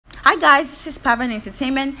Hi guys, this is Pavan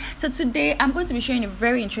Entertainment. So today I'm going to be sharing a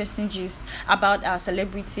very interesting gist about our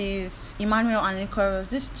celebrities, Emmanuel and liquorose.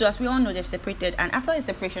 These two, as we all know, they've separated, and after the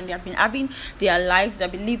separation, they have been having their lives.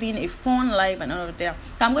 They've been living a fun life and all of that.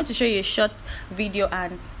 So I'm going to show you a short video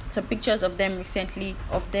and some pictures of them recently,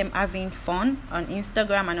 of them having fun on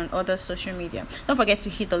Instagram and on other social media. Don't forget to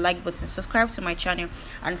hit the like button, subscribe to my channel,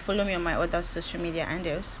 and follow me on my other social media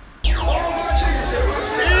handles.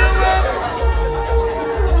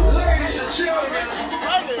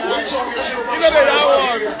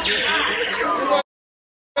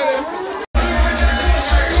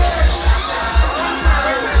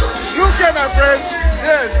 Look at my friend.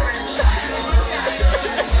 Yes.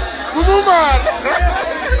 Woman.